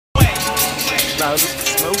Round up the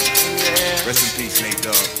smoke in there. Rest in peace, Nate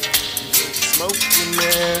Dogg. Smoke in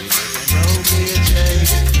there. Roll me a J.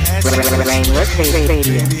 Rainless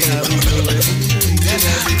Radio.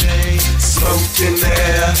 Smoke in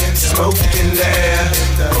there, smoke in there.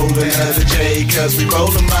 Roll another J, cause we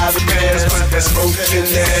rollin' by the pairs. Put that smoke in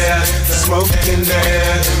there, smoke in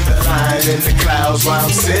there. Flying in the clouds while I'm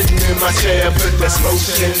sitting in my chair. Put that smoke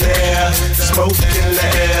in there, smoke in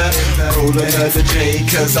there. Roll another J,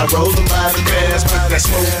 cause I rollin' by the pairs. Put that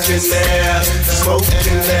smoke in there, smoke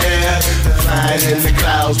in there. Flying in the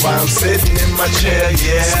clouds while I'm sitting in my chair,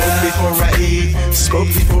 yeah. Smoke before I eat, smoke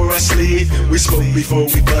before I sleep. We smoke before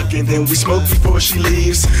we fuck and then we smoke before she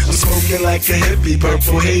leaves. I'm smoking like a hippie,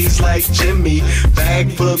 purple haze like Jimmy.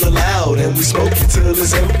 Bag full of loud and we smoke it till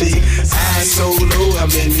it's empty. Eyes so low, how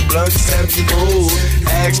many blunts have you rolled?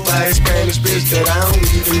 Asked by a Spanish bitch that I don't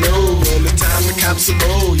even know. And the time to cop some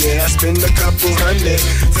more, yeah, I spend a couple hundred.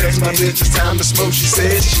 Text my bitch it's time to smoke, she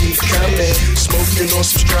said she coming. Smoking on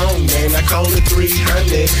some strong, man, I call it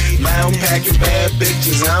 300. Now I'm packing bad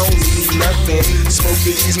bitches, I don't need nothing. Smoke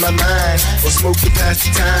to ease my mind, or smoke to pass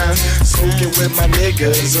the time. Smoking with my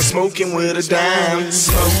niggas, or smoking with a dime.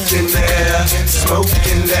 Smoke in there, smoke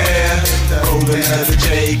in there. Roll another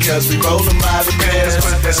J, cause we rollin' by the pairs.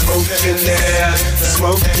 Put that smoke in there,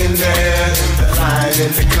 smoke in there. Flying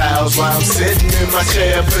in the clouds while I'm sitting in my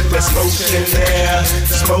chair. Put that smoke in there,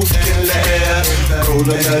 smoke in there. Roll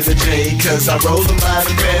another J, cause I rollin' by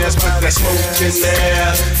the pairs. Put that smoke in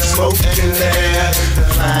there, smoke in there.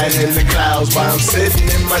 Flying in the clouds while I'm sitting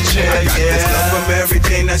in my chair, I got this love from Mary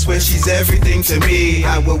Jane, I swear she's everything to me.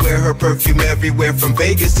 I will wear her perfume everywhere from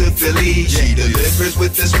Vegas to Philly. She delivers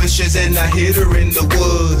with the swishes and I hit her in the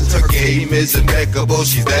woods. Her game is impeccable,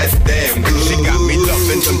 she's that damn good. She got me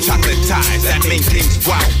loving them chocolate ties that maintains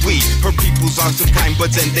wild weed. Her people's on some kind,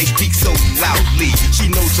 but then they speak so loudly.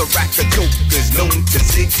 She knows a rack of jokers known to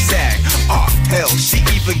zigzag. Oh hell, she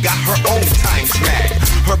even got her own time smack.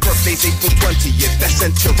 Her birthday's April 20th, that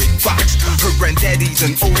Century Fox. Her granddaddy's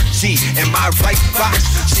an OG, am I right, Fox?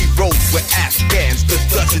 She rolls with Afghans, the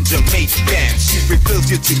Dutch and Jamaicans. She refills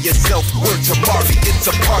you to yourself, word to Marty, it's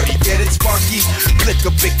a party. Get it, Sparky? Flick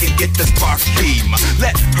a bic and get the spark beam.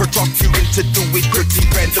 Let her talk you into doing 13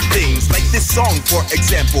 random things. Like this song, for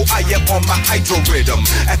example, I am on my hydro rhythm.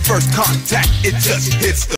 At first contact, it just hits the